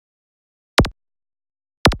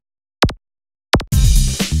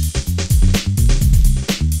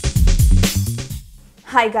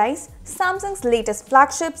Hi guys, Samsung's latest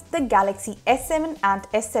flagships, the Galaxy S7 and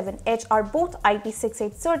S7 Edge are both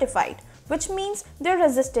IP68 certified, which means they're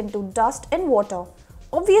resistant to dust and water.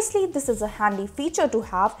 Obviously, this is a handy feature to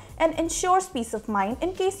have and ensures peace of mind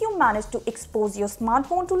in case you manage to expose your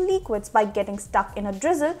smartphone to liquids by getting stuck in a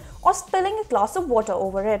drizzle or spilling a glass of water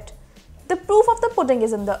over it. The proof of the pudding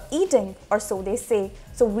is in the eating, or so they say,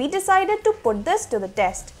 so we decided to put this to the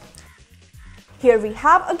test. Here we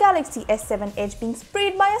have a Galaxy S7 Edge being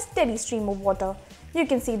sprayed by a steady stream of water. You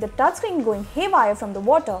can see the touchscreen going haywire from the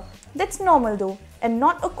water. That's normal though, and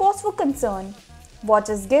not a cause for concern. Watch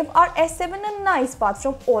us give our S7 a nice bath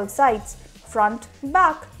from all sides, front,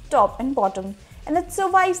 back, top and bottom, and it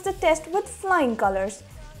survives the test with flying colors.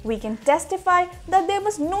 We can testify that there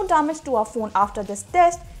was no damage to our phone after this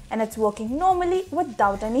test and it's working normally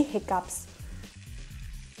without any hiccups.